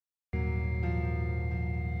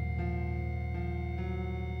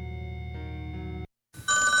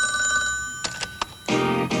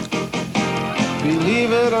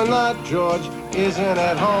Believe it or not, George isn't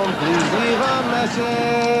at home. Please leave a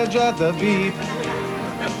message at the beep.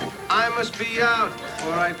 I must be out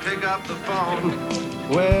before I pick up the phone.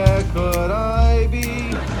 Where could I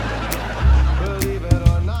be? Believe it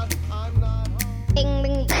or not, I'm not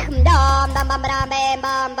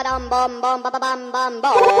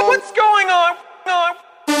home. What's going on?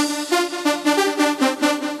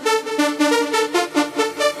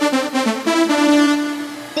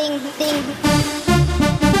 Ding, ding.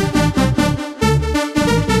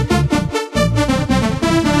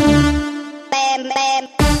 Bam, bam.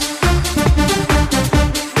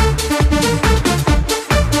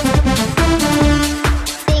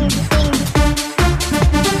 Ding, ding.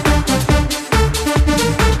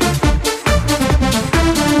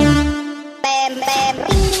 Bam, bam. Ding,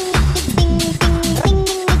 ding, ding, ding,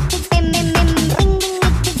 ding, ding, ding,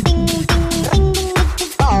 ding, ding, ding,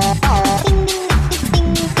 oh, oh.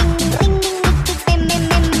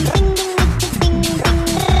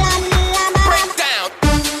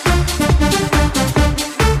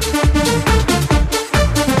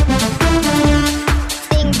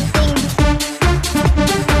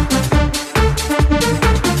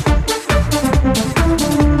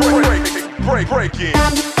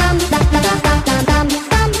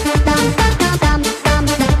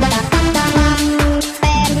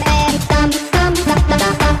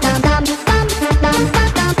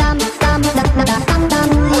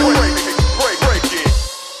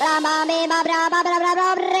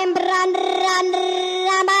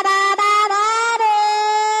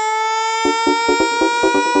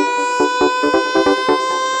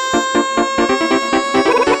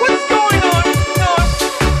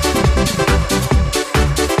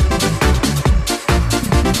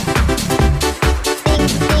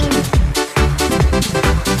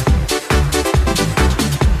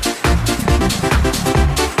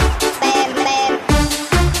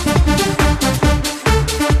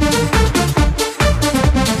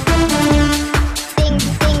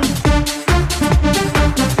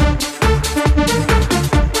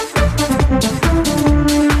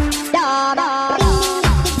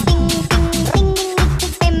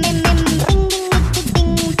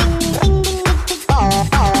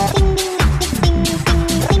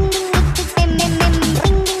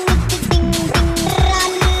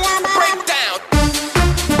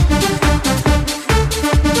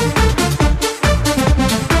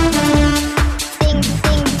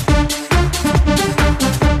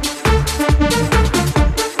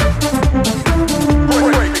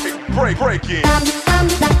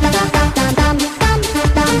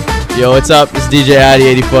 Yo, what's up? It's DJ Arty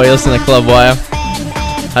 84. You listen to Club Wire.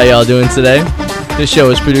 How y'all doing today? This show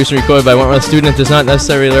is produced and recorded by Wentworth students. Does not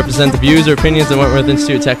necessarily represent the views or opinions of Wentworth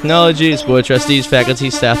Institute of Technology, its board of trustees, faculty,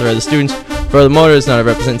 staff, or other students. Furthermore, it is not a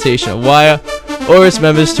representation of Wire or its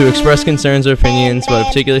members. To express concerns or opinions about a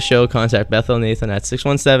particular show, contact Bethel Nathan at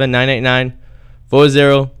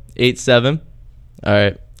 617-989-4087. All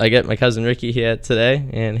right, I get my cousin Ricky here today,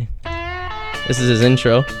 and this is his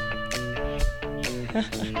intro.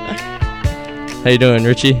 How you doing,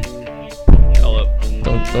 Richie? Hello.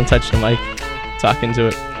 Don't touch the mic. Talking to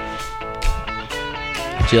it.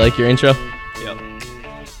 Do you like your intro? Yep.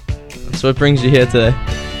 So what brings you here today? I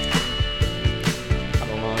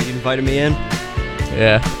don't know. You invited me in?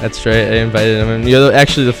 Yeah, that's right. I invited him in. You're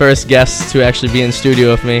actually the first guest to actually be in studio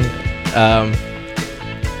with me.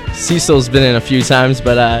 Cecil's been in a few times,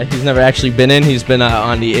 but he's never actually been in. He's been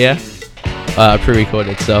on the air,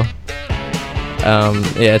 pre-recorded. So,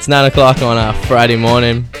 yeah, it's 9 o'clock on a Friday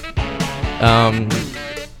morning.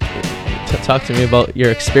 Talk to me about your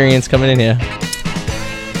experience coming in here.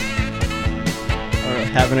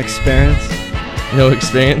 Have an experience? No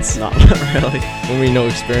experience? No, not really. What do you mean no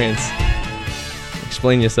experience?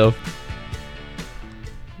 Explain yourself.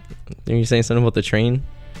 Are you saying something about the train?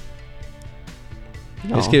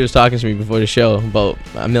 No. This kid was talking to me before the show about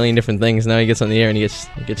a million different things. Now he gets on the air and he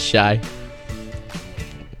gets shy.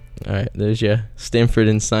 All right, there's your Stanford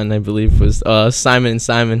and Son, I believe, was Simon and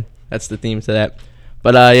Simon. That's the theme to that.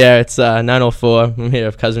 But yeah, it's 9:04. I'm here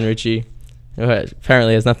with cousin Richie, who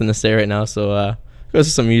apparently has nothing to say right now. So go to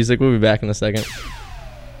some music. We'll be back in a second.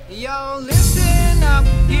 Yo, listen up,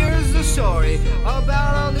 here's the story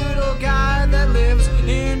about a little guy that lives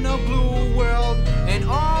in a blue world. And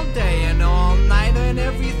all day and all night and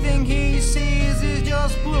everything he sees is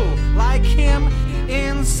just blue. Like him,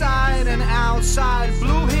 inside and outside.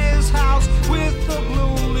 Blue his house with a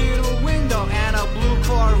blue little window and a blue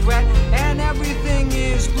Corvette. And everything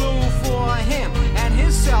is blue for him and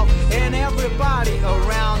himself and everybody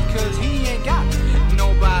around. Cause he ain't got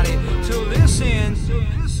nobody to listen.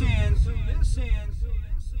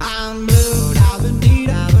 I'm blue, I've been deed,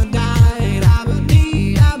 I've been died, I've been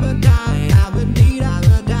deed, I've been died, I've been deed, I've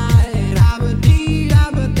been died, I've been deed,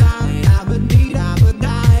 I've been died, I've been deed, I've been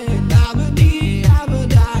died, I've been deed, I've been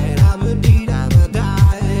died, I've been deed, I've been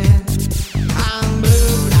died. I'm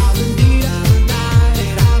blue, I've been deed, I've been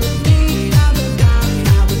died, I've been deed, I've been died,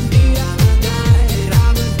 I've been deed, I've been died,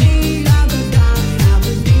 I've been deed, I've been died, I've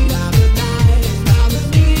been deed, I've been died, I've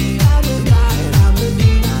been deed, I've been died, I've been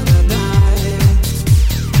deed, I've been died.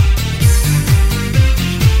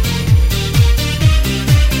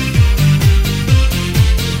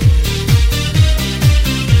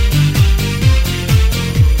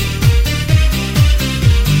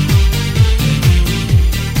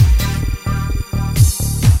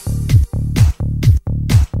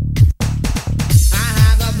 I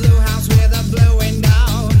have a blue house with a blue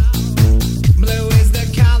window. Blue is the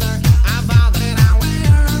color of all that I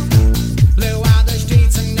wear. Blue are the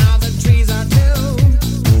streets and all the trees are too.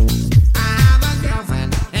 I have a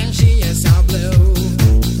girlfriend and she is so blue.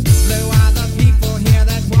 Blue are the people here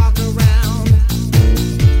that walk around.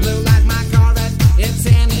 Blue like my Corvette, it's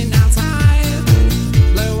standing outside.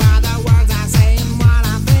 Blue are the words I say and what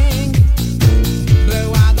I think.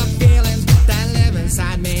 Blue are the feelings that live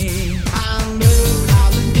inside me. I'm blue,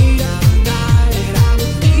 I've been deed, I've been died, I've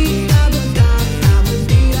been deed, I've been died, I've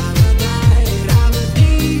been deed, I've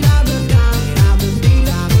been died, I've been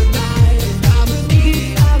deed, I've been died, I've been deed, I've been died, I've been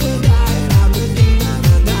deed, I've been died, I've been deed, I've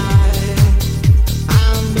been died.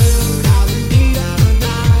 I'm blue, I've been deed, I've been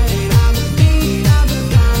died, I've been deed, I've been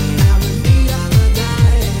died, I've been deed, I've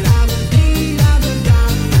been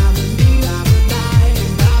died,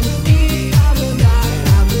 I've been deed, I've been died, I've been deed, I've been died,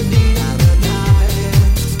 I've been deed, I've been died,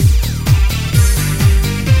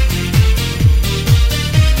 I've been deed, I've been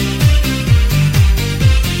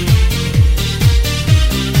died.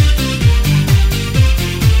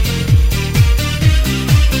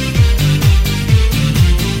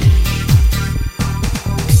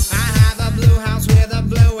 I have a blue house with a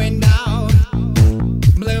blue window.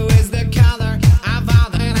 Blue is the color of all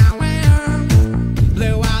that I wear.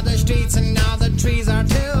 Blue are the streets and all the trees are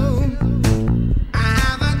too. I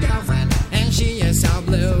have a girlfriend and she is so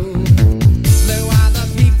blue. Blue are the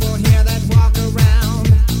people here that walk around.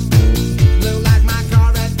 Blue like my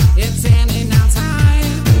Corvette, it's standing outside.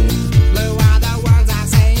 Blue are the words I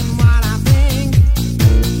say and what I think.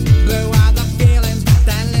 Blue are the feelings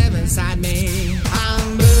that live inside me.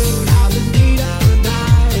 I'm blue, I've been deed, I've been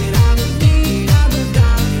died, I've been deed, I've been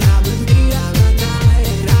died, I've been deed, I've been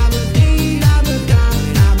died, I've been deed, I've been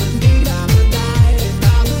died, I've been deed, I've been died,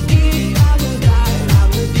 I've been deed, I've been died,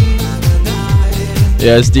 I've been deed, I've been died.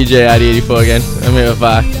 Yeah, it's DJ Arty 84 again. I'm here with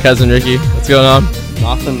cousin Ricky. What's going on?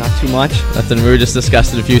 Nothing, not too much. Nothing. We were just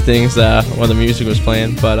discussing a few things while the music was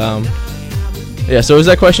playing. But yeah. So was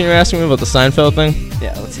that question you were asking me about the Seinfeld thing?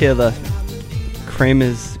 Yeah, let's hear the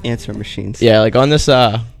Kramer's answer machines. Yeah, like on this, we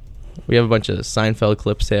have a bunch of Seinfeld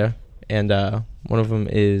clips here, and one of them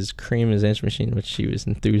is Kramer's answer machine, which he was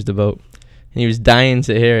enthused about, and he was dying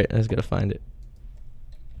to hear it. I was gonna find it,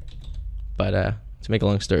 but to make a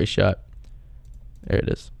long story short, there it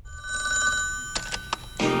is.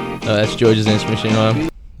 Oh, that's George's answer machine. Oh,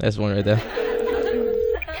 that's one right there.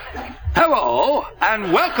 Hello,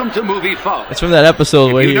 and welcome to Movie Phone. It's from that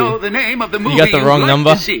episode where If you he know the name of the movie got the you'd wrong like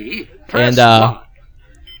number, to see, press and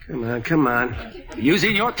 1. Come on.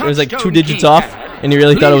 Using your it was like 2 touchtone digits keypad, off, and he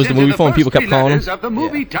really thought it was the please movie enter phone. People first kept calling him. letters of the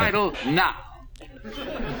movie title now.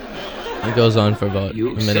 It goes on for about a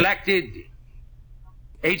You've minute. selected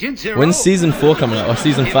Agent Zero. When's season 4 coming out, or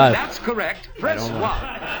season If 5? that's correct, press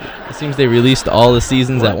 1. It seems they released all the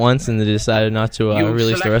seasons at once, and they decided not to You've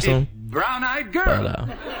release the rest of them. selected Brown-Eyed Girl.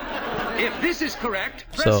 But If this is correct,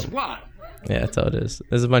 press So- 1. yeah, that's how it is.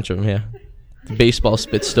 There's a bunch of them here. The baseball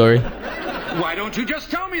spit story. Why don't you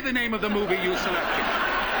just tell me the name of the movie you selected?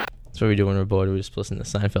 That's what we do when we're bored. We just listen to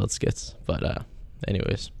Seinfeld skits. But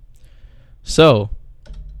anyways, so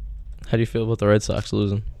how do you feel about the Red Sox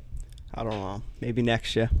losing I don't know. Maybe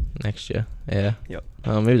next year. next year? Yeah. Yep.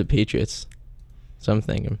 Maybe the Patriots. So I'm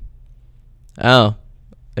thinking. Oh,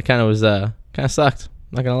 it kind of sucked.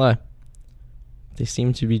 Not gonna lie. They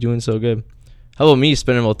seem to be doing so good. How about me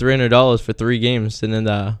spending about $300 for 3 games, and then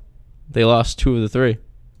they lost 2 of the 3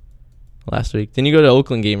 last week. Then you go to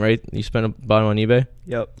Oakland game, right? You spent about them on eBay.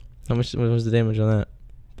 Yep. How much was the damage on that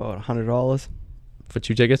About $100. for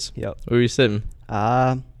 2 tickets? Yep. Where were you sitting?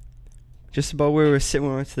 Just about where we were sitting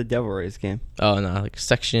when we went to the Devil Rays game. Oh no, like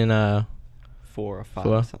section 4 or 5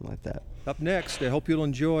 4? or something like that. Up next, I hope you'll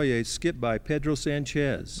enjoy a skit by Pedro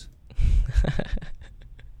Sanchez.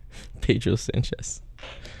 Pedro Sanchez.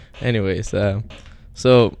 Anyways,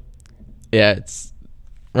 so yeah, it's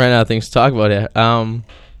right now things to talk about here.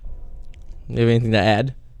 You have anything to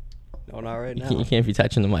add? No, not right now. You can't be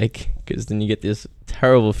touching the mic because then you get this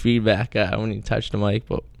terrible feedback when you touch the mic.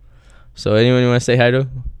 But so anyone you want to say hi to?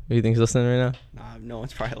 Who you think's listening right now? Nah, no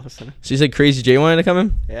one's probably listening. So you said Crazy J wanted to come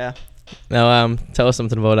in? Yeah. Now tell us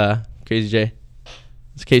something about Crazy J.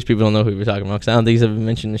 Just in case people don't know who we're talking about, because I don't think he's ever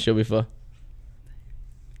mentioned the show before.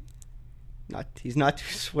 He's not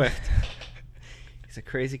too swift. He's a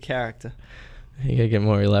crazy character. You gotta get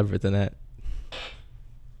more elaborate than that.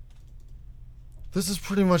 This is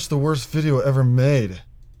pretty much the worst video ever made.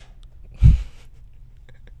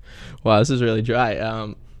 Wow, this is really dry.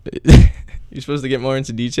 You're supposed to get more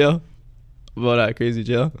into detail about Crazy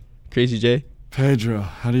J. Pedro,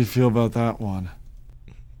 how do you feel about that one?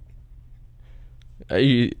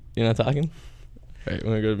 You're not talking? All right, we're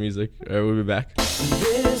gonna go to music. All right, we'll be back.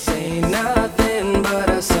 This ain't nothing but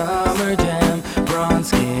a summer jam. Bronze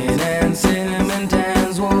skin and cinnamon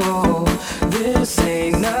tans. Whoa, this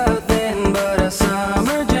ain't nothing but a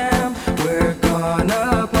summer jam. We're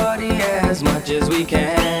gonna party as much as we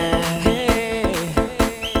can. Hey,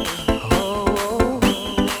 oh,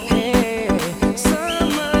 hey,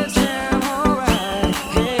 summer jam, alright.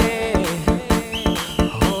 Hey,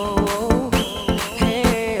 oh,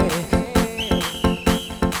 hey.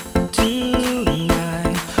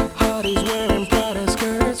 Tonight, Arty's wearing Prada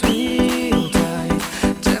skirts real tight.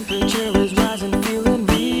 Temperature is rising, feeling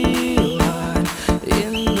real hot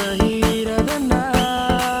in the heat of the night.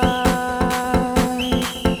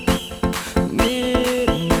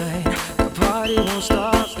 Midnight, the party won't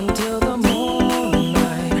stop until the morning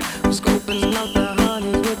light. I'm scoping out the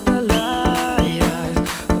honeys with the light eyes.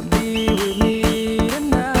 Be with me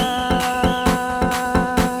tonight.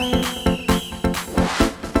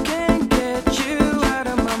 Can't get you out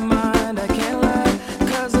of my mind, I can't lie.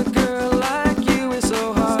 'Cause a girl like you is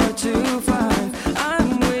so hard to find.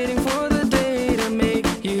 I'm waiting for the day to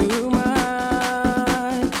make you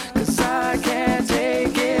mine. 'Cause I can't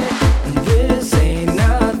take it. This ain't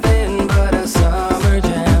nothing but a summer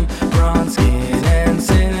jam. Bronze skin and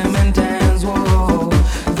cinnamon tans. Whoa,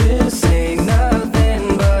 this ain't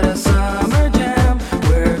nothing but a summer jam.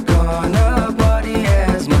 We're gonna party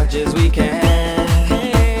as much as we can.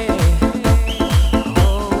 Hey,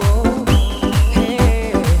 oh,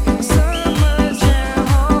 hey, summer jam,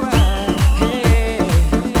 alright. Hey,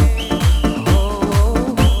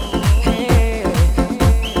 oh, hey.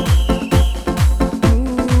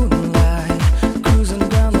 Moonlight, cruising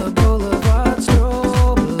down the boulevard,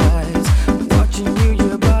 strobe lights. Watching you,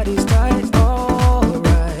 your body's tight,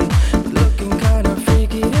 alright. Looking kinda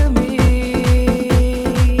freaky to me.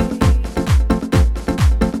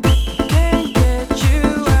 Can't get you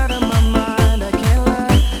out of my mind, I can't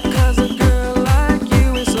lie. 'Cause a girl like you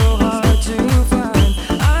is so hard to find.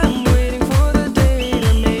 I'm waiting for the day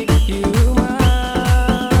to make you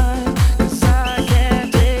mine. 'Cause I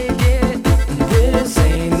can't take it. This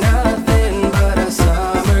ain't nothing but a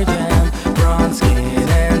summer jam. Bronze skin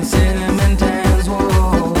and cinnamon tans.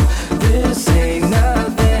 Whoa, this ain't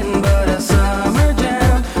nothing but a summer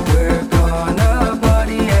jam. We're gonna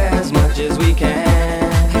party as much as we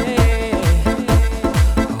can. Hey,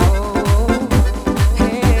 oh,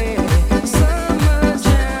 hey, summer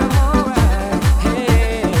jam, alright.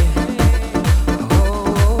 Hey,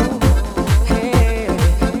 oh, hey.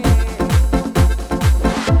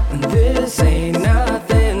 This ain't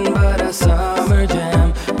nothing but a summer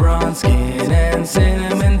jam. Bronze skin and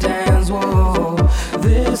cinnamon tans. Whoa,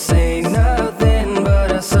 this ain't nothing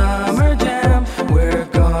but a summer jam. We're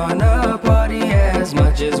gonna party as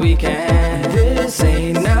much as we can. This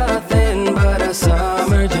ain't nothing but a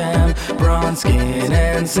summer jam. Bronze skin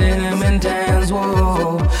and cinnamon tans.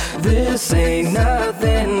 Whoa, this ain't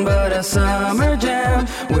nothing but a summer jam.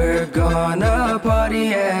 We're gonna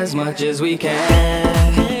party as much as we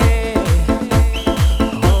can. Hey,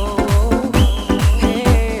 oh,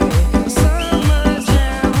 hey, summer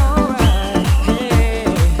jam, alright. Hey,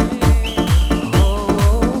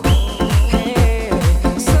 oh, hey,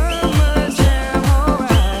 summer jam,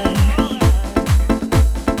 alright.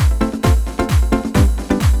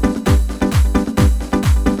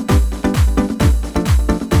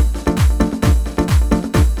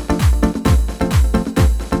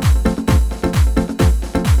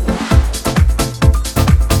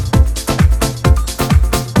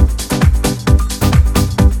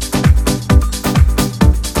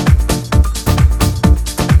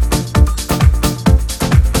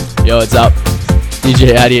 Yo, what's up?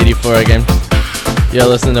 DJ Arty 84 again. You're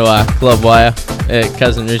listening to Club Wire.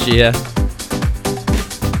 Cousin Richie here.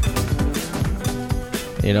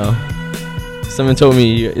 You know, someone told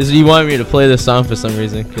me he wanted me to play this song for some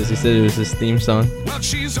reason because he said it was his theme song. Well,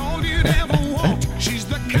 she's all you'd ever want. She's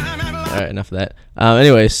the kind I'd right, enough of that.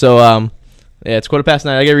 Anyway, so yeah, it's 9:15.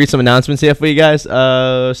 I gotta read some announcements here for you guys.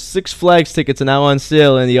 Six Flags tickets are now on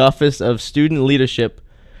sale in the Office of Student Leadership.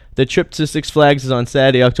 The trip to Six Flags is on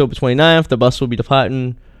Saturday, October 29th. The bus will be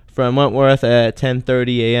departing from Wentworth at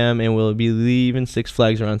 10:30 a.m. and will be leaving Six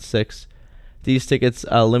Flags around 6. These tickets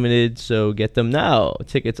are limited, so get them now.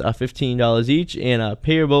 Tickets are $15 each and are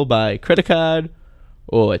payable by credit card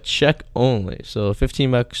or check only. So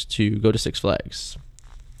 $15 to go to Six Flags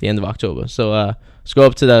the end of October. So let's go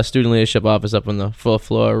up to the student leadership office up on the 4th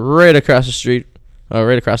floor, right across the street, or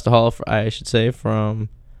right across the hall, I should say, from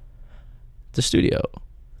the studio.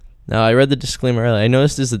 Now, I read the disclaimer earlier. I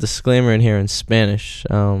noticed there's a disclaimer in here in Spanish.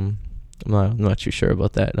 I'm not too sure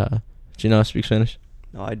about that. Do you know how to speak Spanish?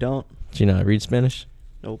 No, I don't. Do you know how to read Spanish?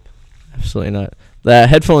 Nope. Absolutely not. The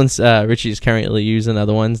headphones Richie is currently using are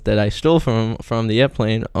the ones that I stole from the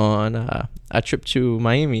airplane on a trip to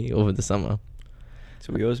Miami over the summer.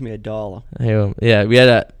 So he owes me $1. Yeah, we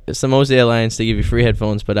had some most airlines to give you free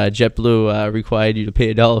headphones, but JetBlue required you to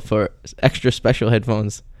pay $1 for extra special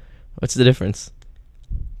headphones. What's the difference?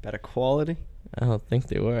 Better quality? I don't think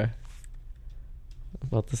they were.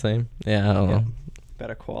 About the same. Yeah, I don't know.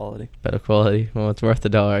 Better quality. Better quality. Well, it's worth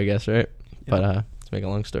 $1, I guess, right? Yep. But let's make a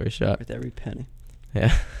long story short. Worth every penny.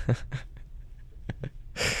 Yeah.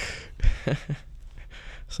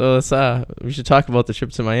 So let's we should talk about the trip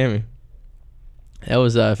to Miami. That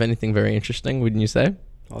was, if anything, very interesting, wouldn't you say?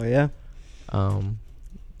 Oh yeah.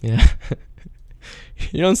 Yeah.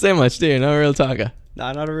 You don't say much, do you? Not a real talker.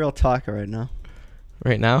 Nah, not a real talker right now.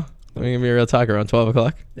 Right now? I'm gonna be a real talker around 12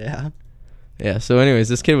 o'clock. Yeah. Yeah. So, anyways,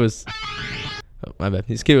 this kid was. Oh, my bad.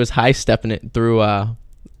 This kid was high stepping it through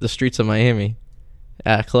the streets of Miami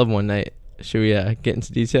at a club one night. Should we get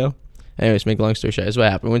into detail? Anyways, make a long story short, this is what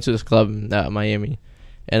happened. We went to this club in Miami,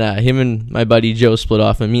 and him and my buddy Joe split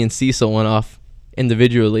off, and me and Cecil went off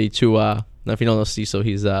individually to. Now, if you don't know Cecil,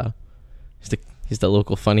 he's the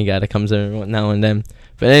local funny guy that comes in now and then.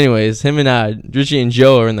 But anyways, him and Richie and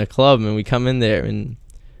Joe are in the club, and we come in there, and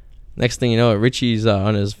next thing you know, Richie's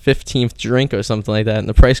on his 15th drink or something like that, and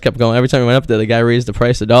the price kept going. Every time we went up there, the guy raised the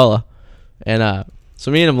price $1. And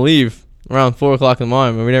so me and him leave around 4 o'clock in the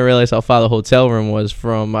morning, and we didn't realize how far the hotel room was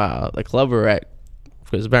from the club we were at,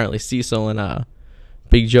 because apparently Cecil and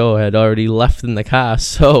Big Joe had already left in the car.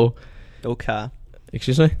 So No car.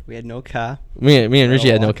 Excuse me? We had no car. Me and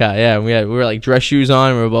Richie had no car. Yeah, we were like dress shoes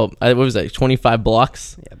on. We were about, what was it, 25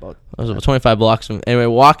 blocks? Yeah, about. It was about 25 blocks from. And we were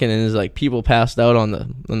walking, and there's like people passed out on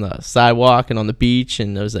the sidewalk and on the beach,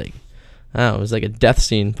 and it was like, I don't know, it was like a death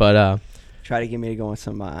scene. But Try to get me to go in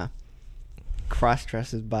some cross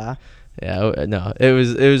dresses bar. Yeah, no, it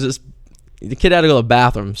was just the kid had to go to the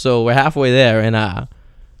bathroom, so we're halfway there, and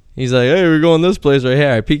he's like, "Hey, we're going this place right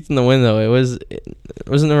here." I peeked in the window. It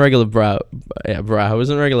wasn't a regular bar. It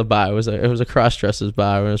wasn't a regular bar. It was a cross dressers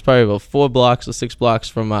bar. And it was probably about 4 blocks or 6 blocks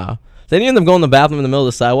from. Then he ended up going to the bathroom in the middle of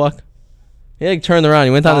the sidewalk. He like turned around.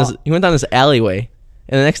 He went down this alleyway,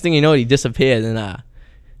 and the next thing you know, he disappeared. And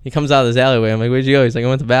he comes out of this alleyway. I'm like, "Where'd you go?" He's like, "I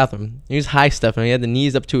went to the bathroom." He was high stepping. He had the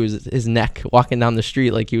knees up to his neck, walking down the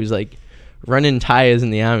street like he was like running tires in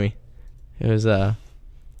the army. It was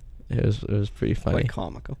pretty funny. Quite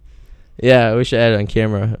comical. Yeah, I wish I had it on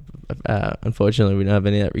camera. Unfortunately, we don't have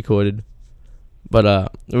any of that recorded.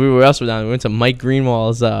 But we were also down. We went to Mike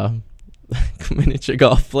Greenwald's miniature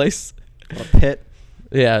golf place. A pit.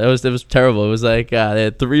 Yeah, it was terrible. It was like they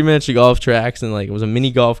had 3 miniature golf tracks, and like it was a mini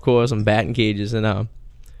golf course and batting cages, and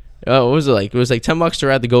what was it like? It was like $10 to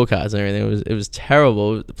ride the go-karts and everything. It was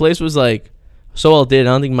terrible. The place was like so well did.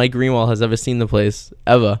 I don't think Mike Greenwald has ever seen the place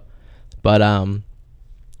ever. But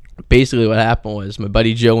basically what happened was my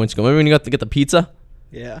buddy Joe went to go. Remember when you got to get the pizza?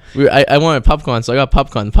 Yeah. I wanted popcorn, so I got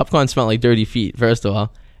popcorn. The popcorn smelled like dirty feet, first of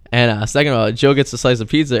all. And second of all, Joe gets a slice of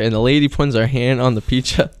pizza, and the lady puts her hand on the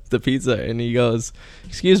pizza, and he goes,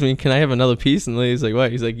 "Excuse me, can I have another piece?" And the lady's like,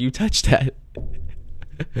 "What?" He's like, "You touched that."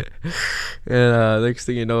 And next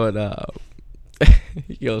thing you know,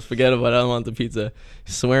 he goes, "Forget about it, I don't want the pizza."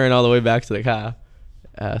 He's swearing all the way back to the car.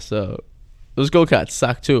 So those go-karts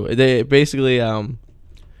suck too. They basically,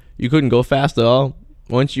 you couldn't go fast at all.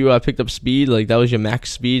 Once you picked up speed, like that was your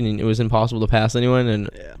max speed, and it was impossible to pass anyone. And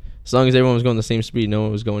yeah. As long as everyone was going the same speed, no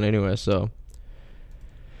one was going anywhere. So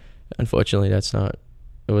unfortunately, it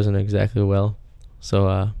wasn't exactly well. So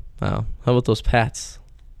wow. How about those Pats?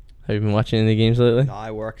 Have you been watching any games lately? No,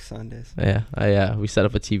 I work Sundays. Yeah, we set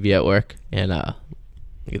up a TV at work, and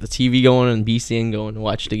we get the TV going and BCN going to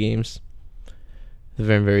watch the games. They're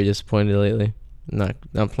very, very disappointed lately. Not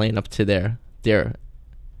playing up to their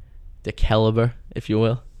caliber, if you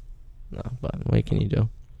will. No, but what can you do?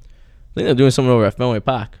 I think they're doing something over at Fenway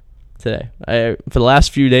Park. today. For the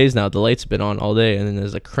last few days now, the lights have been on all day, and then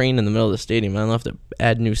there's a crane in the middle of the stadium. I don't know if to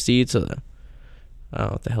add new seats or I don't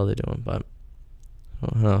know what the hell they're doing, but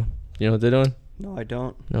you know what they're doing? No, I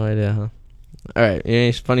don't. No idea, huh? All right,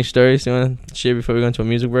 any funny stories you want to share before we go into a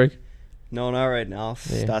music break? No, not right now. I'll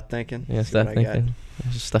Yeah. start thinking. Yeah, see start what I got. thinking.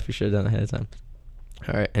 It's just stuff you should have done ahead of time.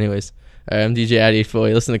 All right, anyways. All right, I'm DJ Arty 84.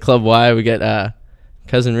 You listen to Club Y. We got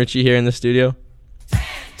cousin Richie here in the studio.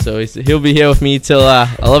 So he'll be here with me till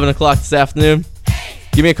 11 o'clock this afternoon.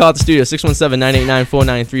 Give me a call at the studio,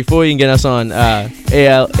 617-989-4934. You can get us on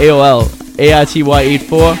AOL,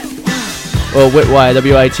 ARTY84, or WITWIRE,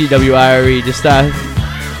 WITWIRE. Just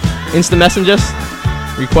instant message us,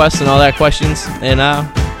 requests and all that questions. And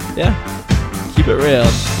yeah, keep it real.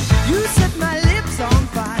 You set my lips on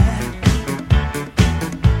fire.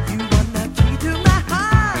 You want the key to my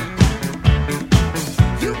heart.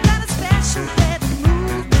 You got a special way to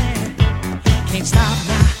move me. Can't stop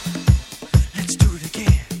now. Let's do it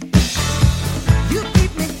again. You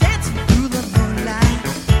keep me dancing through the moonlight.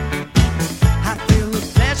 I feel the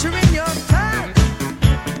pleasure in your touch.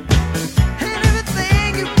 And everything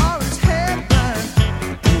you always have done.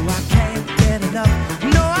 Oh, I can't get enough.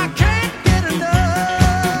 No, I can't get enough.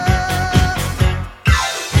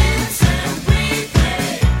 Instant replay.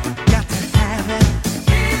 Got to have it.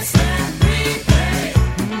 Instant replay.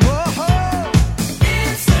 Whoa.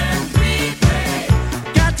 Instant replay.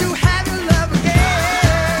 Got to have your love again.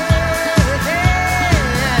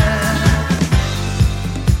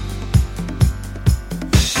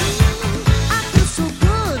 I feel so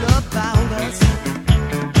good about us.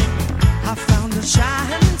 I found a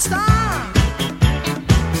shining star.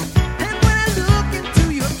 And when I look into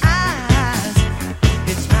your eyes,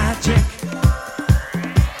 it's magic. Well,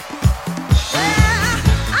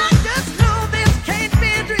 I just know this can't be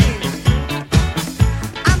a dream.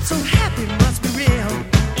 I'm so happy, must be real.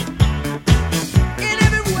 In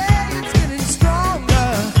every way, it's getting stronger.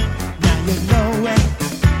 Now you know it.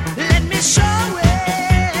 Let me show it.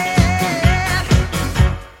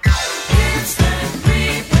 Instant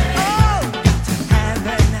replay. Oh, got to have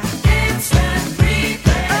it now. Instant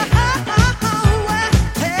replay.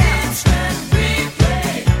 Instant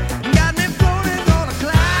replay. Got me floating on a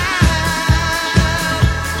cloud.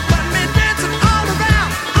 Got me dancing all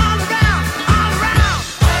around, all around, all around.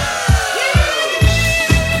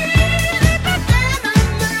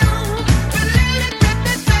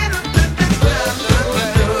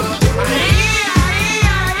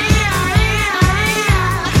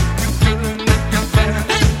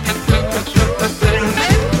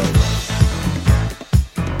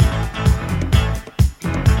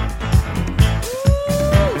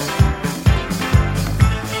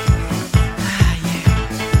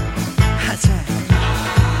 That's right.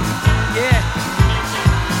 Yeah.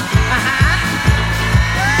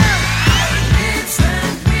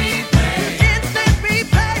 Instant replay. Instant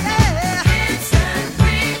replay. Instant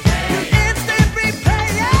replay. Instant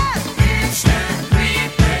replay. Instant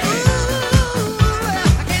replay. Ooh,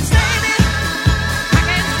 I can't stand it. I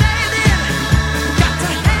can't stand it. Got to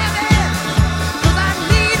have it. 'Cause I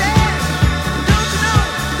need it. Don't you know?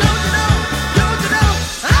 Don't you know? Don't you know?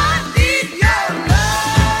 I need your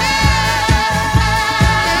love.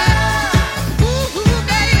 Ooh,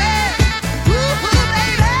 baby. Ooh,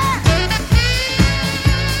 baby. I'm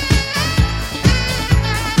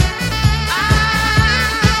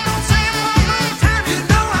gonna say it one more time. You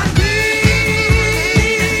know I need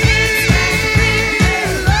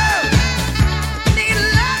love. Need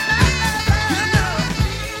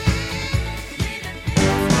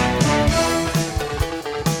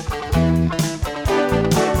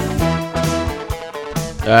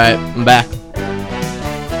All right, I'm back.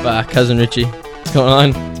 Cousin Richie, what's going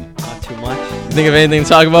on? Not too much. You think of anything to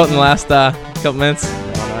talk about in the last couple minutes?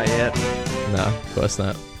 No, not yet. No, of course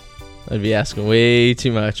not. I'd be asking way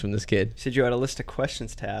too much from this kid. You said you had a list of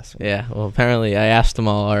questions to ask me. Yeah, well, apparently I asked them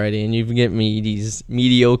all already, and you've given me these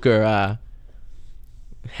mediocre,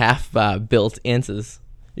 half-built answers.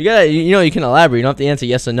 You gotta, you can elaborate. You don't have to answer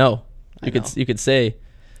yes or no. You could say.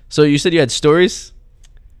 So you said you had stories.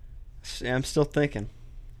 Yeah, I'm still thinking.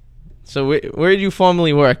 So where do you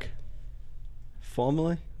formerly work?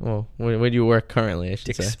 Formally? Well, where do you work currently? I should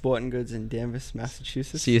Dick's say. Sporting Goods in Danvers,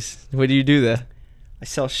 Massachusetts. What do you do there? I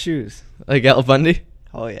sell shoes. Like Al Bundy?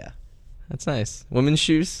 Oh, yeah. That's nice. Women's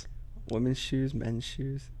shoes. Women's shoes, men's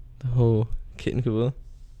shoes. The whole kit and caboodle.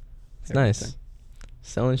 It's nice. Everything.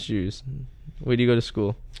 Selling shoes. Where do you go to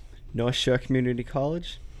school? North Shore Community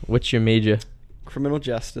College. What's your major? Criminal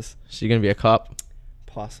justice. So you're gonna be a cop?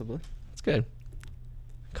 Possibly. That's good.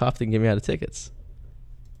 Cop didn't get me out of tickets.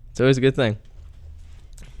 It's always a good thing.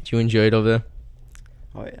 Did you enjoy it over there?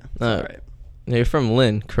 Oh yeah. Uh, All right. You're from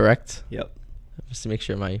Lynn, correct? Yep. Just to make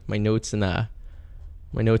sure my notes and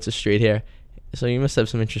my notes are straight here. So you must have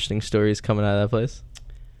some interesting stories coming out of that place.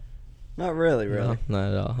 Not really. No,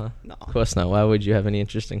 not at all, huh? No. Of course not. Why would you have any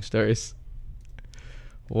interesting stories?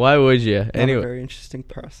 Why would you? Not Anyway. a very interesting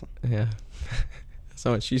person. Yeah. That's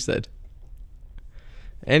not what she said.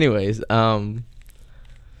 Anyways, I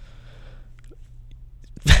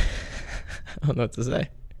don't know what to say.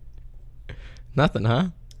 Nothing, huh?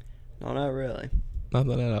 No, not really.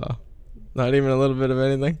 Nothing at all. Not even a little bit of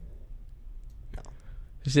anything? No.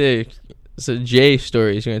 You see, so Jay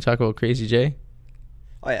stories. You're going to talk about Crazy Jay?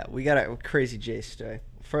 Oh yeah, we got a Crazy Jay story.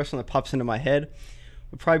 First one that pops into my head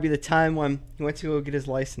would probably be the time when he went to go get his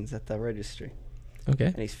license at the registry. Okay.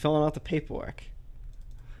 And he's filling out the paperwork.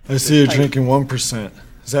 I see you're drinking 1%.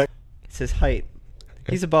 Is that It's his height.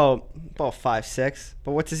 He's about 5'6",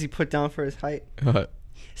 but what does he put down for his height? What?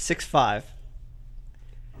 6'5".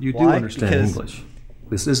 You do Why? understand Because English.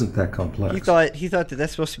 This isn't that complex. He thought that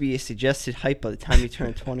that's supposed to be a suggested height by the time you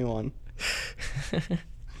turn 21.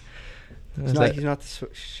 He's not the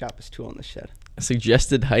sharpest tool in the shed.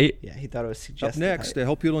 Suggested height? Yeah, he thought it was Up suggested next, height. I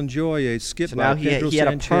hope you'll enjoy a skip So by now Pedro he had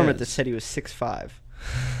a Sanchez. permit that said he was 6'5".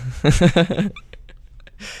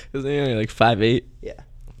 Isn't he only like 5'8"? Yeah.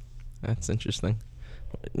 That's interesting.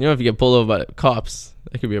 You know, if you get pulled over by the cops,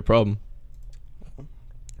 that could be a problem.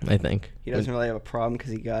 I think. He doesn't really have a problem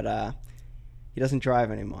because he doesn't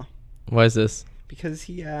drive anymore. Why is this? Because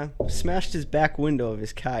he smashed his back window of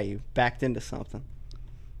his car. He backed into something.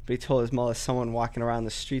 But he told his mother someone walking around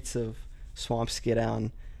the streets of Swampscott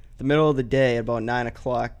in the middle of the day at about 9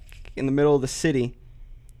 o'clock in the middle of the city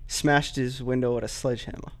smashed his window with a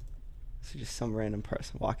sledgehammer. So just some random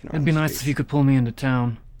person walking around. It'd be nice if you could pull me into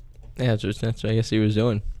town. Yeah, that's what I guess he was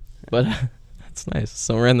doing. But that's nice.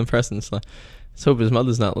 Some random person. So let's hope his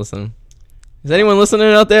mother's not listening. Is anyone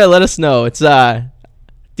listening out there? Let us know. It's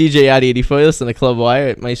DJ Arty 84. Listen to Club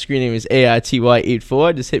Wire. My screen name is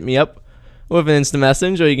ARTY84. Just hit me up with an instant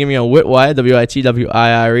message, or you give me a Witwire,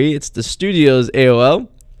 WITWIRE. It's the studio's AOL.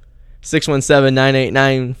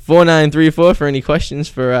 617-989-4934 for any questions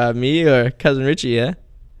for me or cousin Richie. Yeah,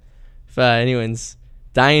 if anyone's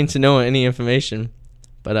dying to know any information.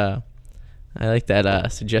 But I like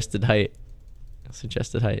that suggested height.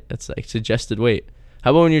 Suggested height. That's like suggested weight.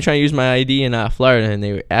 How about when you're trying to use my ID in Florida and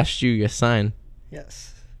they asked you your sign?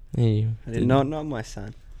 Yes. Hey, I didn't know my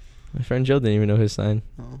sign. My friend Joe didn't even know his sign.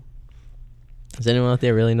 No. Does anyone out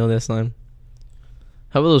there really know their sign?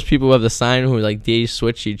 How about those people who have the sign who like Dayz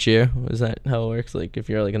switch each year? Is that how it works? Like if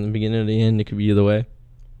you're like in the beginning or the end, it could be either way.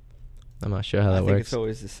 I'm not sure how that I think works. it's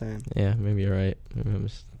always the same. Yeah, maybe you're right. Maybe I'm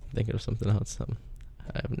just thinking of something else. I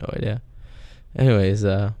have no idea. Anyways,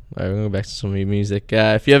 all right, we're going to go back to some music.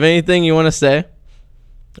 If you have anything you want to say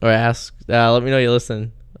or ask, let me know you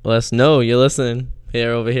listen. Let us know you listen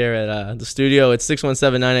here over here at the studio. It's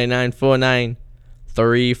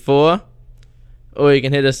 617-989-4934. Or you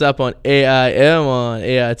can hit us up on AIM on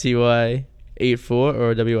ARTY84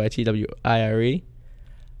 or WITWIRE.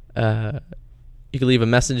 You can leave a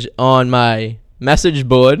message on my message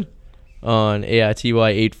board on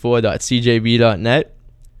ARTY84.cjb.net.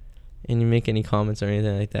 And you make any comments or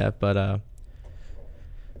anything like that. But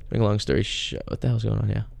make a long story short, what the hell's going on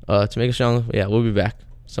here? To make a strong, yeah, we'll be back.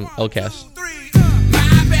 Some LCast.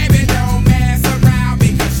 My baby don't mess around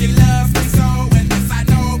because she loves me so, and this I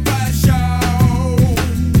know for sure.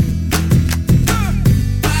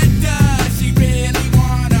 But does she really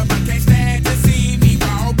wanna, but can't stand to see me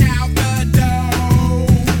walk out the door?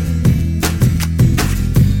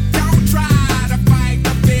 Don't try to fight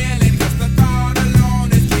the feeling, 'cause the thought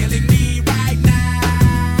alone is killing me right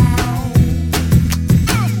now.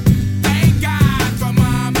 Thank God for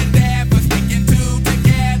mom and dad for sticking two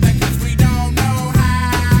together, 'cause we don't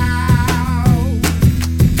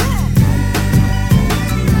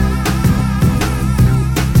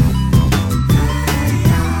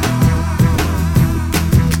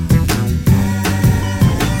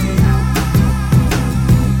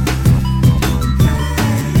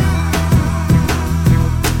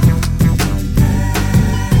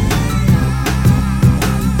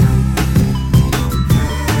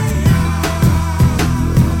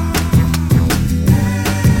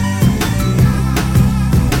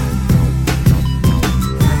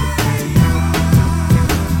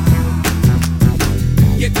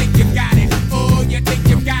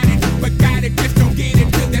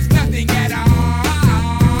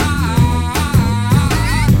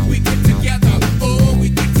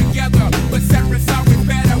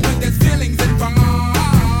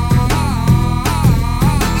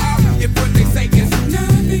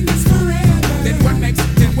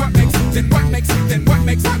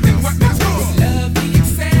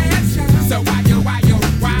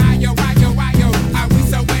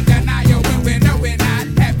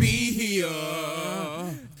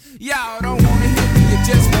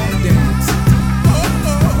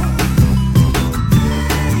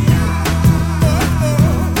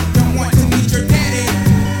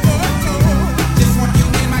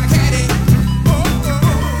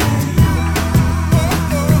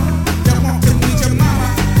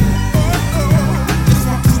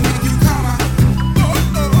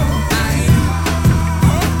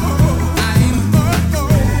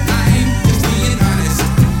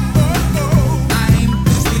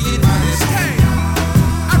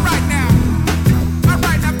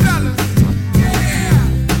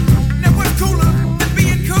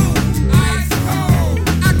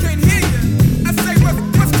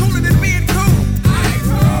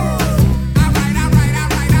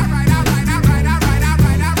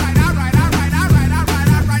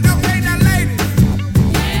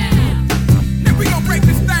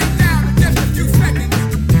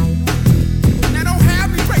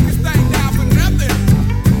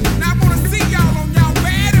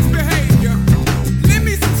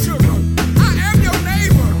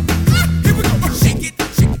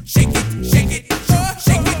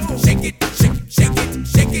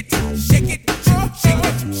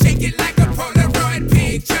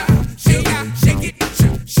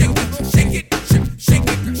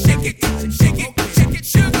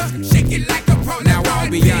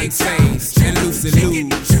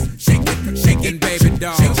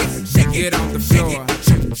on the floor.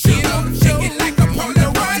 Shake it like a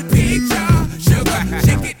Polaroid picture. Sugar,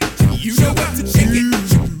 shake it. You know what to shake it.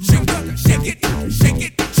 Sugar, shake it, shake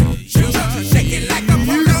it. Sugar, shake it like a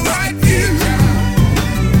Polaroid picture.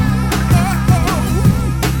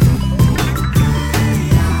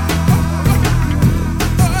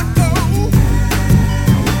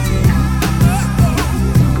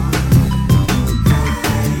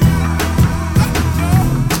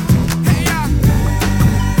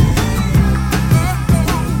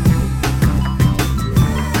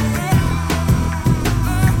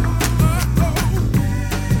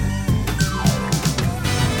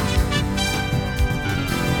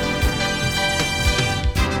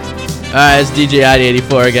 Alright, it's DJ Arty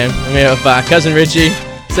 84 again. I'm here with cousin Richie.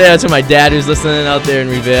 Say hello to my dad who's listening out there in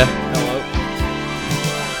Revere. Hello.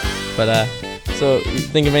 But so you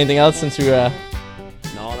think of anything else since we No,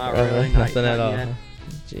 not really. nothing not at all. yet.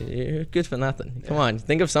 Gee, you're good for nothing. Come on,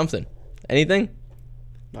 think of something. Anything?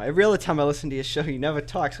 No, every other time I listen to your show, you never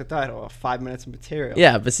talk, so I thought, 5 minutes of material.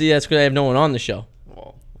 Yeah, but see, that's because I have no one on the show.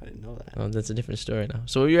 Well, I didn't know that. Oh, that's a different story now.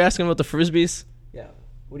 So you're asking about the frisbees? Yeah.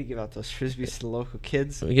 What do you give out those frisbees to the local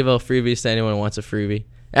kids? We give out freebies to anyone who wants a freebie.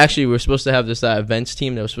 Actually, we're supposed to have this events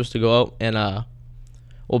team that was supposed to go out and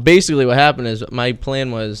well, basically what happened is my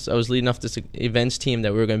plan was I was leading off this events team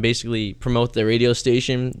that we were going to basically promote the radio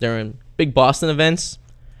station during big Boston events,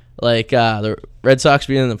 like the Red Sox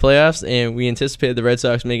being in the playoffs, and we anticipated the Red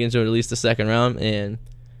Sox making it to at least the second round, and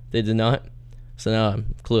they did not. So now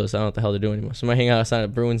I'm clueless. I don't know what the hell they're doing anymore. So I might hang out outside a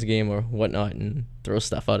Bruins game or whatnot and throw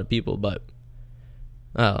stuff out at people, but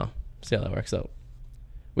I don't know. See how that works out.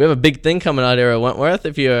 We have a big thing coming out here at Wentworth.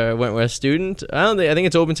 If you're a Wentworth student, I think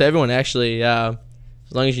it's open to everyone actually. As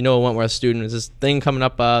long as you know a Wentworth student, there's this thing coming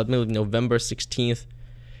up maybe November 16th.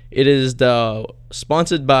 It is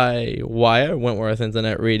sponsored by Wire, Wentworth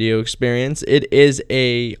Internet Radio Experience. It is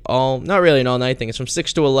not really an all-night thing. It's from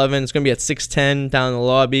 6 to 11. It's going to be at 6:10 down in the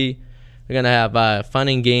lobby. We're going to have fun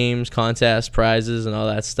and games, contests, prizes, and all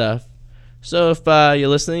that stuff. So if you're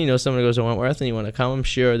listening, you know someone who goes to Wentworth and you want to come, I'm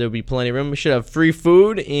sure there'll be plenty of room. We should have free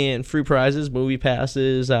food and free prizes, movie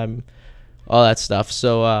passes, all that stuff.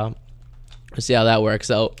 So we'll see how that works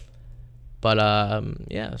out. But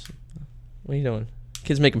yeah, what are you doing?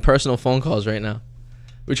 Kids making personal phone calls right now.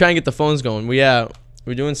 We're trying to get the phones going. We're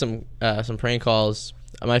doing some prank calls.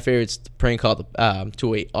 My favorite's the prank call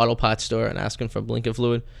to a auto parts store and asking for blinker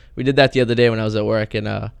fluid. We did that the other day when I was at work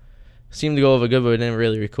and seemed to go over good, but it didn't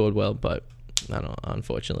really record well. But I don't know,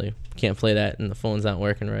 unfortunately, can't play that, and the phone's not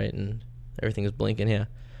working right, and everything's blinking here.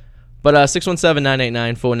 But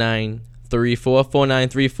 617-989-4934,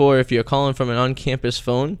 4934. If you're calling from an on-campus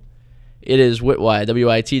phone, it is Witwire,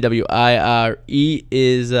 WITWIRE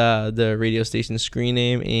is the radio station screen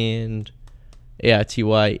name, and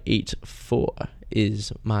ARTY84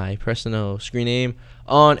 is my personal screen name.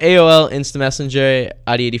 On AOL Instant Messenger,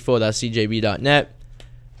 Arty84.cjb.net.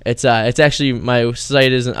 It's actually, my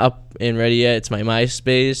site isn't up and ready yet. It's my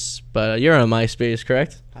MySpace, but you're on MySpace,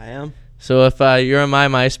 correct? I am. So if you're on my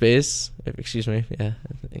MySpace, excuse me. If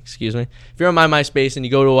you're on my MySpace and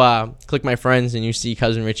you go to click my friends and you see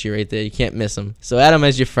cousin Richie right there, you can't miss him. So add him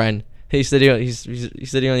as your friend. He said he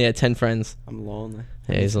only had 10 friends. I'm lonely.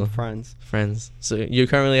 Yeah, he's friends. Friends. So you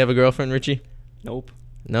currently have a girlfriend, Richie? Nope.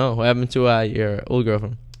 No. What happened to your old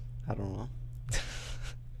girlfriend? I don't know.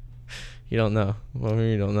 You don't know. Well,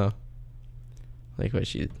 you don't know. Like what,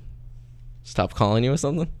 she stopped calling you or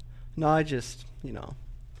something? No, I just,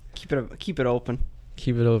 keep it open. Keep it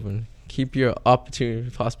open. Keep your opportunity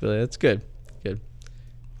possibility. That's good. Good.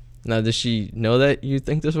 Now, does she know that you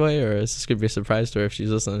think this way, or is this going to be a surprise to her if she's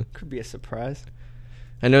listening? Could be a surprise.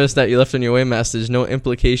 I noticed that you left on your way message no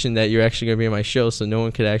implication that you're actually going to be on my show, so no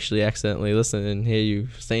one could actually accidentally listen and hear you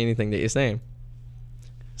say anything that you're saying.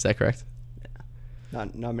 Is that correct?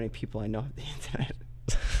 Not many people I know have the internet.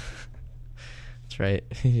 That's right.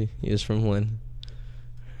 He is from Lynn.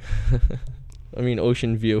 I mean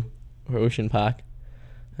Ocean View or Ocean Park.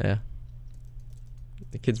 Yeah.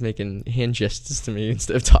 The kid's making hand gestures to me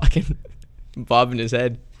instead of talking. Bobbing his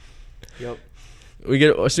head. Yep.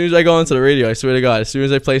 As soon as I go onto the radio, I swear to God, as soon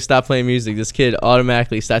as I stop playing music, this kid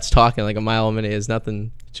automatically starts talking like a mile a minute. There's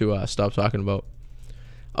nothing to stop talking about.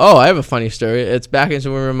 Oh, I have a funny story. It's back into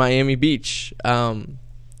when we were in Miami Beach.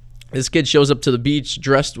 This kid shows up to the beach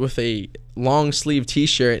dressed with a long sleeve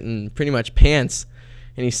t-shirt and pretty much pants,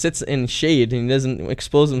 and he sits in shade and he doesn't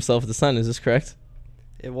expose himself to the sun. Is this correct?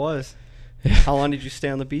 It was. How long did you stay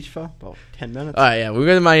on the beach for? About 10 minutes. All right, yeah. We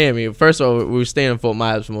were in Miami. First of all, we were staying in Fort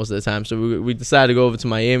Myers for most of the time, so we decided to go over to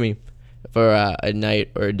Miami for a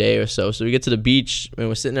night or a day or so. So we get to the beach, and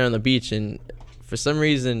we're sitting there on the beach, and for some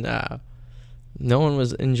reason, no one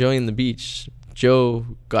was enjoying the beach. Joe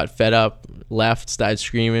got fed up, left, started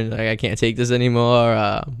screaming, like, I can't take this anymore.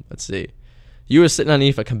 Let's see. You were sitting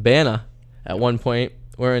underneath a cabana at one point,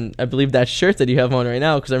 wearing, I believe, that shirt that you have on right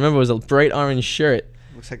now, because I remember it was a bright orange shirt.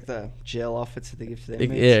 Looks like the jail outfits that they give to their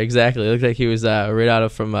inmates. Yeah, exactly. It looked like he was right out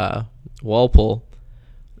of from Walpole.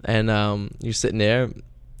 And you're sitting there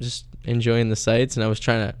just enjoying the sights, and I was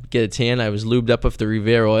trying to get a tan. I was lubed up with the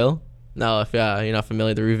Revere oil. Now, if you're not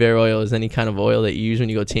familiar, the Revere oil is any kind of oil that you use when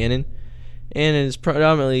you go tanning. And it is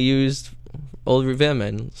predominantly used old Revere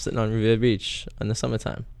men sitting on Revere Beach in the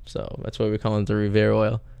summertime. So that's why we call it the Revere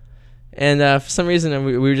oil. And for some reason,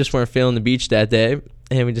 we just weren't feeling the beach that day,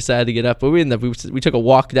 and we decided to get up. But we took a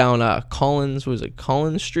walk down Collins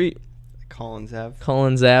Street? Collins Ave.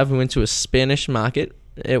 Collins Ave. We went to a Spanish market.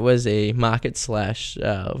 It was a market slash,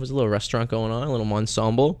 it was a little restaurant going on, a little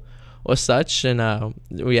ensemble or such. And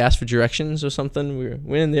we asked for directions or something. We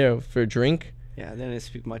went in there for a drink. Yeah, they didn't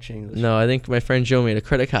speak much English. No, I think my friend Joe made a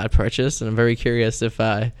credit card purchase, and I'm very curious if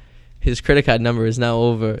his credit card number is now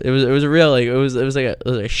over. It was a real, like, it was like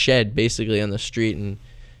a shed basically on the street, and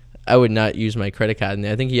I would not use my credit card in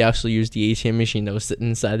there. I think he actually used the ATM machine that was sitting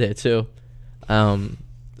inside there too.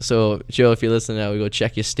 So Joe, if you're listening now, we go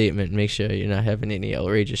check your statement and make sure you're not having any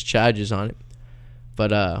outrageous charges on it.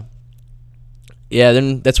 But yeah,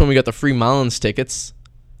 then that's when we got the free Mullins tickets.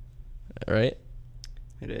 Right?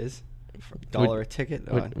 It is. $1 a ticket.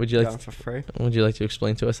 Would you like for free? Would you like to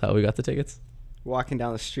explain to us how we got the tickets? Walking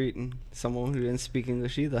down the street, and someone who didn't speak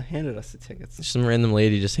English either handed us the tickets. Some random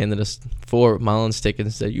lady just handed us 4 Mullins tickets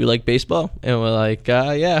and said, "You like baseball?" And we're like,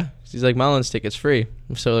 "Yeah." She's like, "Mullins tickets free."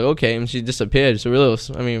 So like, okay, and she disappeared. So really,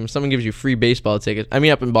 I mean, when someone gives you free baseball tickets, I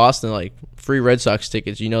mean, up in Boston, like free Red Sox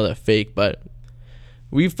tickets, you know they're fake. But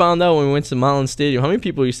we found out when we went to Mullins Stadium, how many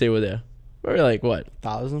people you say were there? Probably like what?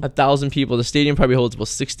 1,000. 1,000 people. The stadium probably holds about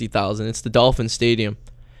 60,000. It's the Dolphin Stadium.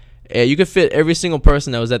 You could fit every single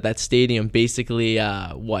person that was at that stadium basically,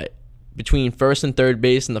 between first and third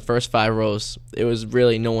base in the first 5 rows. It was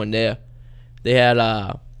really no one there. They had,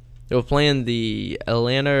 they were playing they're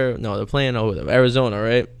playing Arizona,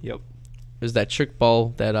 right? Yep. It was that trick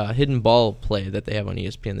ball, that hidden ball play that they have on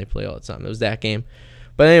ESPN. They play all the time. It was that game.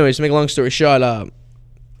 But anyways, to make a long story short,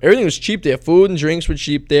 everything was cheap there. Food and drinks were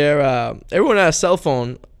cheap there. Everyone had a cell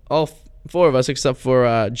phone. All 4 of us except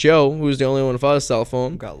for Joe, who was the only one without a cell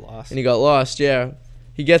phone. Got lost. And he got lost, yeah.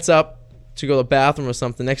 He gets up to go to the bathroom or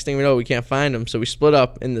something. Next thing we know, we can't find him. So we split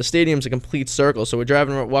up, and the stadium's a complete circle. So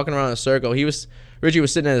we're walking around in a circle. Richie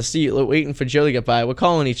was sitting at a seat waiting for Joe to get by. We're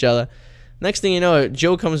calling each other. Next thing you know,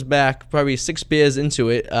 Joe comes back probably 6 beers into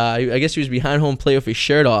it. I guess he was behind home plate with his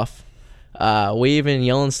shirt off, waving,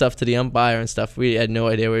 yelling stuff to the umpire and stuff. We had no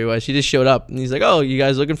idea where he was. He just showed up, and he's like, "Oh, you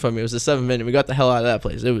guys looking for me?" It was the 7th minute. We got the hell out of that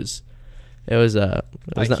place.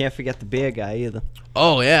 I can't forget the beer guy either.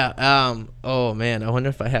 Oh yeah. Oh man, I wonder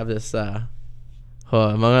if I have this. I'm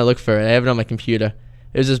gonna look for it. I have it on my computer.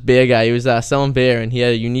 It was this beer guy. He was selling beer, and he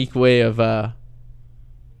had a unique way of. No,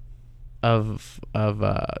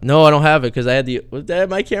 I don't have it because I had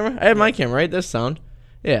my camera. I had my camera, right? This sound.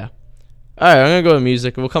 Yeah. All right, I'm gonna go to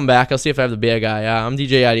music. We'll come back. I'll see if I have the beer guy. I'm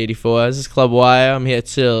DJ Arty 84. This is Club Wire. I'm here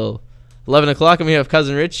till 11 o'clock. I'm here with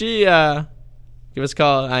cousin Richie. Give us a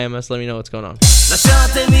call, IMS, let me know what's going on.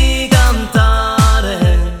 Lasciatemi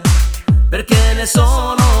cantare, perché ne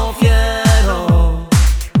sono fiero.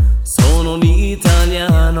 Sono un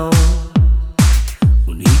italiano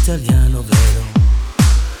vero.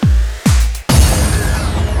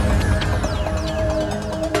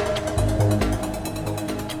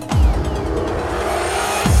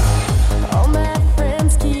 All my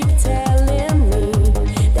friends keep telling me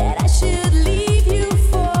that I should leave you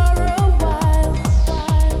for a while.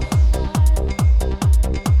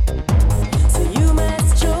 So you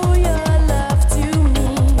must show your love to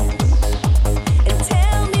me.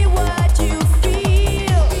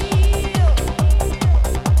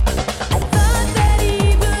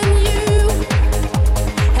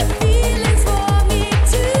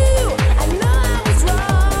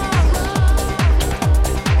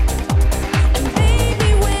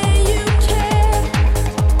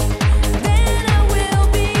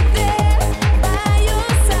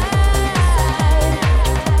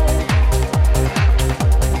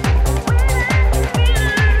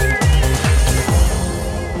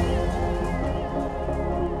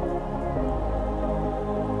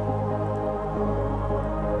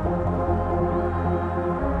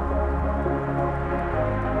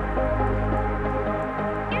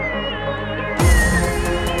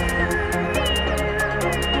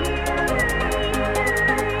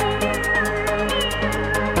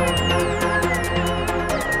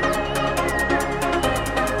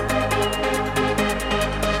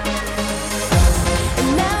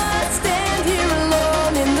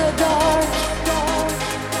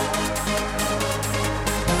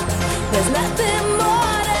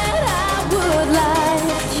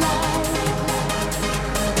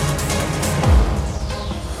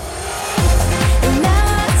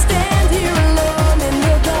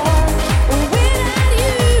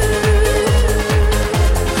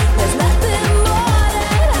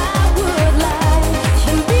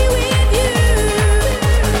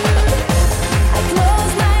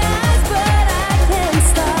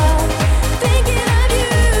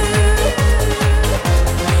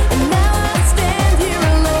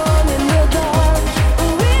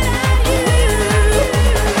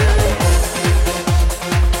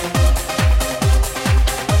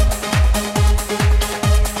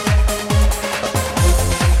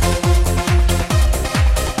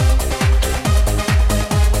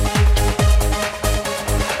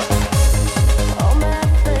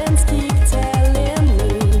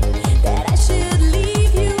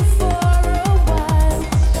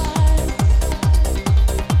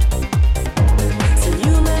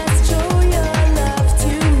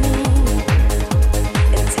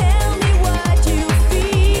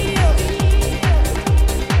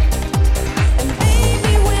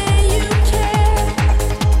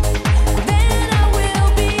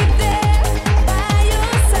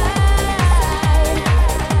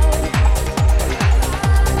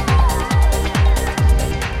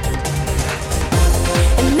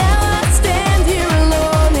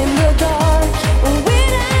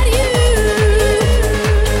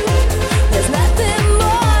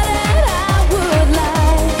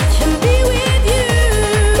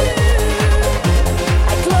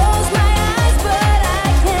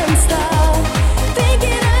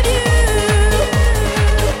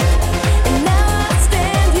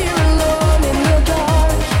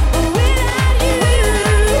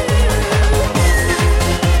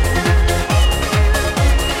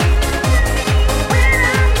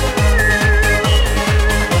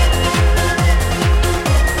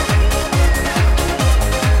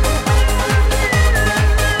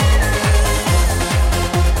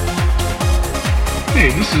 Hey,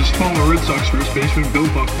 this is former Red Sox first baseman Bill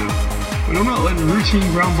Buckner. When I'm not letting routine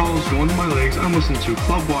ground balls go into my legs, I'm listening to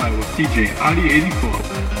Club Y with DJ Arty 84.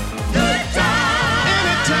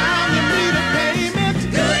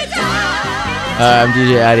 I'm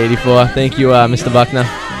DJ Arty 84. Thank you, Mr. Buckner.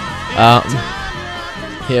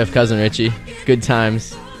 Here with cousin Richie. Good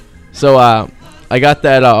times. So I got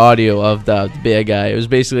that audio of the bear guy. It was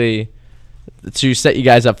basically to set you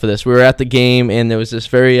guys up for this. We were at the game, and there was this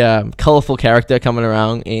very colorful character coming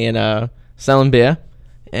around and selling beer.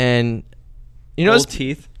 And you know, Gold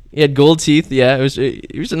teeth. He had gold teeth. Yeah, he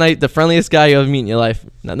was the friendliest guy you ever meet in your life.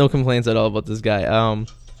 No complaints at all about this guy.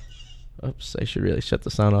 Oops, I should really shut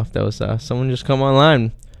the sound off. That was someone just come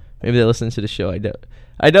online. Maybe they're listening to the show. I doubt.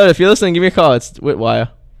 If you're listening, give me a call. It's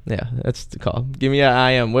Whitwire. Yeah, that's the call. Give me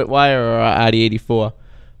I am Whitwire or Arty 84.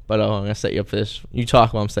 But I'm gonna set you up for this. You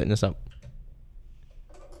talk while I'm setting this up.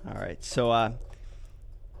 All right, so I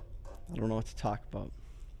don't know what to talk about.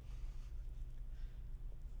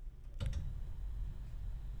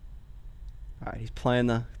 All right, he's playing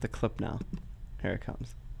the clip now. Here it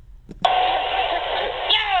comes.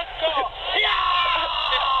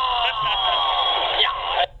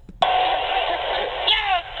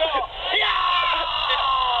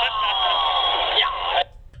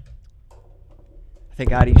 I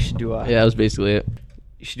think Arty should do a. Yeah, that was basically it.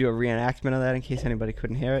 You should do a reenactment of that in case anybody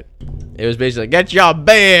couldn't hear it. It was basically, get your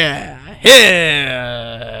bear here.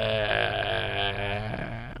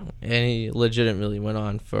 And he legitimately went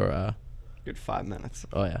on for good 5 minutes.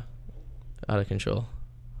 Oh yeah, out of control.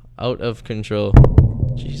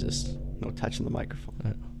 Jesus. No touching the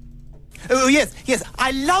microphone. Oh, yes.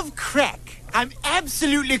 I love crack. I'm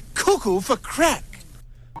absolutely cuckoo for crack.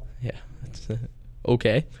 Yeah. That's,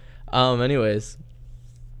 okay. Anyways.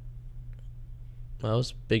 Well, that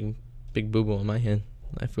was big boo-boo on my hand.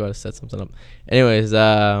 I forgot to set something up. Anyways,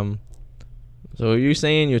 so you're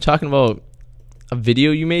saying you're talking about a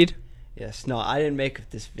video you made? Yes. No, I didn't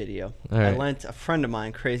make this video. All right. I lent a friend of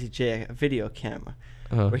mine, Crazy Jay, a video camera.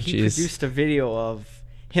 Oh, where he geez. produced a video of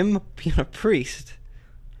him being a priest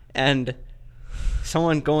and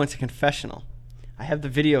someone going to confessional. I have the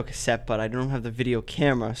video cassette, but I don't have the video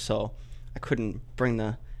camera, so I couldn't bring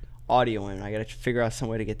the audio in. I got to figure out some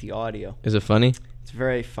way to get the audio. Is it funny? It's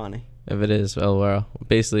very funny. If it is, well,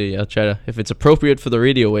 basically, I'll try to, if it's appropriate for the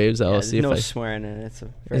radio waves, I'll see if no I... swearing in it. It's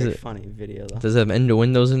a very funny video, though. Does it have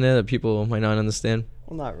innuendos in there that people might not understand?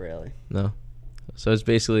 Well, not really. No. So it's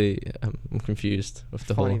basically, I'm confused with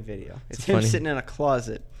the funny whole... video. It's him sitting in a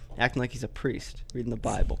closet, acting like he's a priest, reading the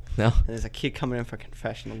Bible. No. And there's a kid coming in for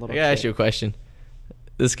confession, a little I gotta ask you a question.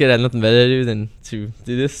 This kid had nothing better to do than to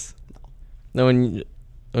do this? No.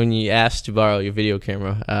 When you asked to borrow your video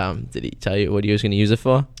camera, did he tell you what he was going to use it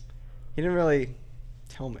for? He didn't really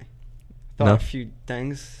tell me. Thought a few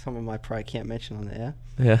things. Some of them I probably can't mention on the air.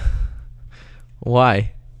 Yeah.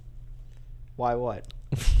 Why? Why what?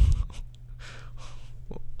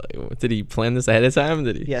 Did he plan this ahead of time?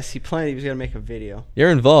 Did he? Yes, he planned he was going to make a video.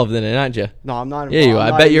 You're involved in it, aren't you? No, I'm not involved. Yeah, you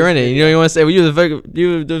are. I bet you're in it. You know, you want to say, well,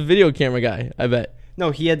 you're the video camera guy, I bet.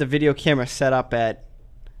 No, he had the video camera set up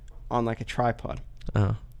on like a tripod.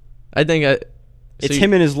 Oh. I think it's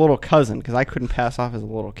him and his little cousin, because I couldn't pass off as a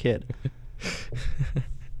little kid.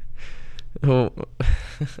 Oh,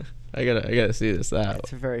 I gotta see this.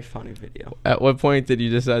 It's a very funny video. At what point did you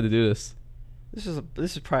decide to do this? This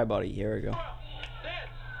is probably about a year ago.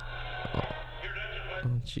 Oh,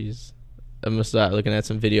 jeez. I'm gonna start looking at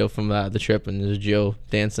some video from the trip, and there's Joe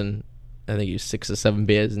dancing. I think he was 6 or 7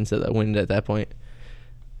 beers into the wind at that point.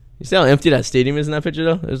 You see how empty that stadium is in that picture,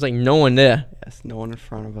 though? There's like no one there. Yes, no one in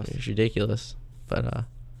front of us. It's ridiculous. But I'm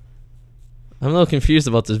a little confused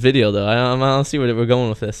about this video, though. I don't see where we're going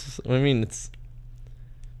with this. I mean, it's...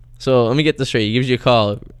 So, let me get this straight. He gives you a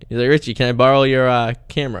call. He's like, Richie, can I borrow your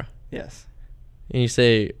camera? Yes. And you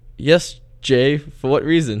say, yes, Jay. For what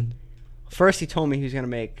reason? First, he told me he was going to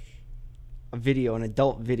make a video, an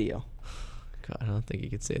adult video. God, I don't think he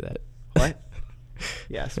could say that. What?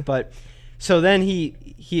 Yes, but... So then he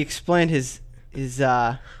explained his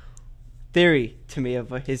theory to me of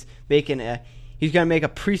his making he's gonna make a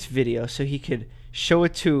priest video so he could show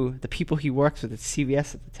it to the people he works with at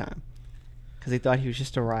CVS at the time, because they thought he was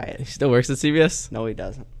just a riot. He still works at CVS? No, he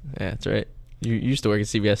doesn't. Yeah, that's right. You used to work at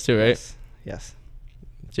CVS too, right? Yes.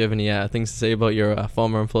 Do you have any things to say about your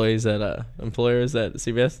former employers at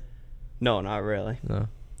CVS? No, not really. No.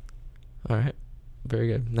 All right. Very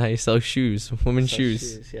good. Now you sell shoes. Women's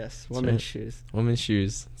shoes. Yes. Women's shoes. Women's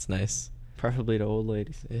shoes. It's nice. Preferably to old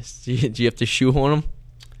ladies. Yes. Do you have to shoehorn them?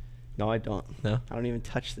 No, I don't. No? I don't even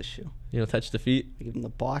touch the shoe. You don't touch the feet? I give them the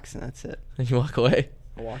box and that's it. And you walk away?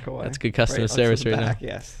 I'll walk away. That's good customer Right up to service the right back, now.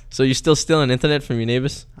 yes. So you still stealing internet from your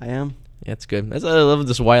neighbors? I am. Yeah, that's good. That's I love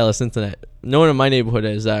this wireless internet. No one in my neighborhood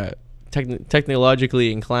is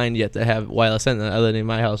technologically inclined yet to have wireless internet other than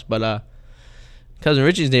my house. But cousin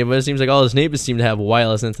Richie's neighborhood, it seems like all his neighbors seem to have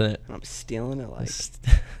wireless internet. And I'm stealing it like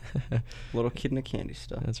little kid in a candy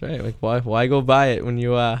store. That's right. Like why go buy it when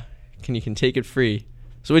you can take it free?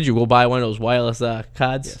 So would you go buy one of those wireless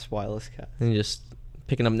cards? Yes, wireless cards. And you're just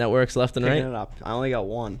picking up networks left and Picking right? it up. I only got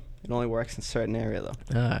one. It only works in a certain area though.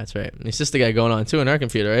 Ah, that's right. Your sister got going on too on her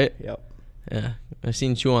computer, right? Yep. Yeah. I've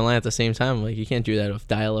seen two online at the same time. Like you can't do that with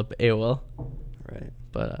dial-up AOL. Right.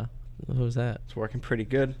 But who's that? It's working pretty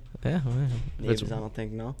good. Yeah. Well, Neighbors, I don't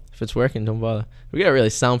think, no. If it's working, don't bother. We gotta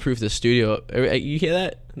really soundproof the studio. You hear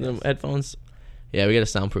that? Yes. The headphones? Yeah, we gotta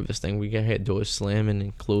soundproof this thing. We gotta hear doors slamming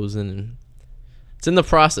and closing, and it's in the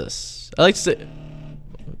process. I like to say,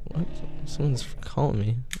 what? Someone's calling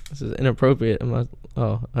me. This is inappropriate. I'm not.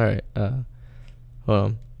 Oh, all right. Hold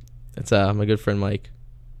on. It's my good friend Mike.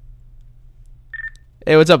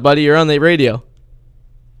 Hey, what's up, buddy? You're on the radio.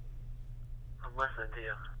 I'm listening to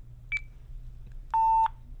you.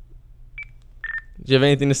 Do you have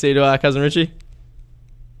anything to say to cousin Richie?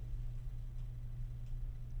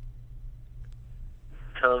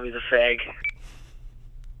 Telling me the fag.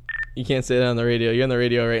 You can't say that on the radio. You're on the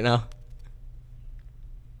radio right now.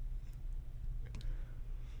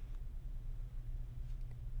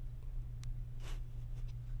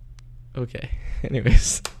 Okay.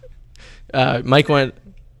 Anyways, Mike wanted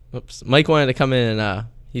to come in and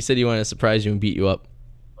he said he wanted to surprise you and beat you up.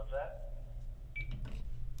 What's that?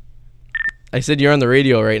 I said you're on the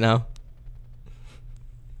radio right now.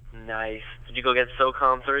 Nice. Did you go get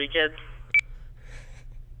SOCOM 3, kid?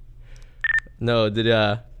 No, did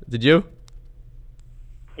you?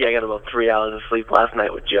 Yeah, I got about 3 hours of sleep last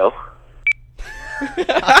night with Joe.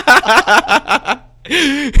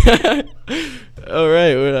 All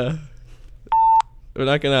right, we're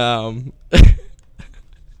not gonna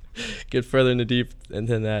get further into deep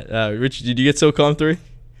into that. Richie, did you get SOCOM 3?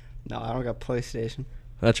 No, I don't got PlayStation.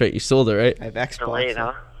 That's right, you sold it, right? I have Xbox. Delayed,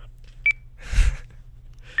 huh?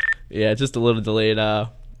 Yeah, just a little delayed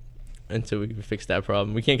until we can fix that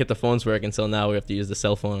problem. We can't get the phones working until now. We have to use the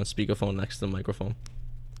cell phone and speakerphone next to the microphone.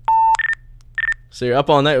 So you're up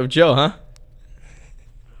all night with Joe, huh?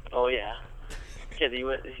 Oh, yeah. Kid,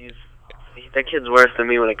 that kid's worse than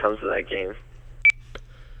me when it comes to that game.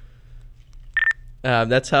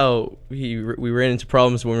 That's how we ran into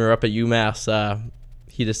problems when we were up at UMass.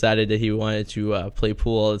 He decided that he wanted to play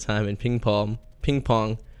pool all the time and ping pong.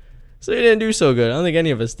 So he didn't do so good. I don't think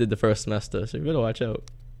any of us did the first semester, so you better watch out.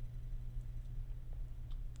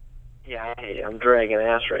 Yeah, I'm dragging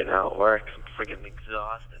ass right now at work. I'm freaking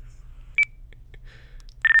exhausted.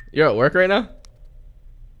 You're at work right now?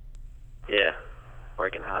 Yeah,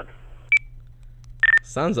 working hard.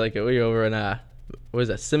 Sounds like it. We're over in, what is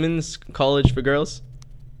that, Simmons College for Girls?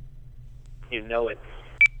 You know it.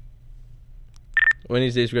 One of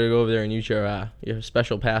these days we're going to go over there and use your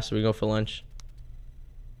special pass so we go for lunch.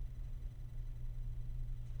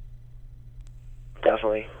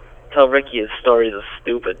 Definitely. Tell Ricky his stories are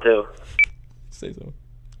stupid, too. Say so.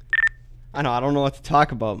 I know, I don't know what to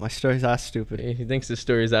talk about. My stories are stupid. He thinks his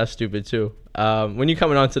stories are stupid, too. When you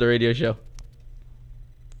coming on to the radio show?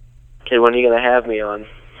 Okay, when are you going to have me on?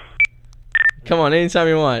 Come on, anytime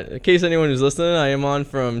you want. In case anyone who's listening, I am on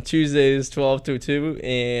from Tuesdays 12 to 2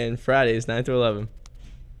 and Fridays 9 to 11.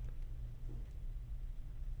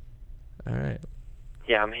 All right.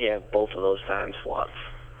 Yeah, I'm here both of those time slots.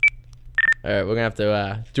 All right, we're going to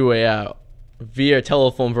have to do a via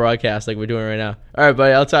telephone broadcast like we're doing right now. All right,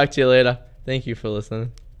 buddy, I'll talk to you later. Thank you for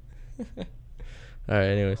listening. All right,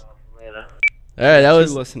 anyways. Later. All right, that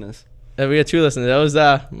was... Two listeners. We got two listeners.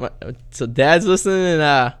 That was, so Dad's listening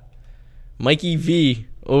and Mikey V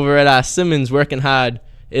over at Simmons working hard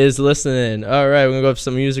is listening. All right, we're going to go up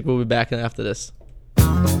some music. We'll be back after this.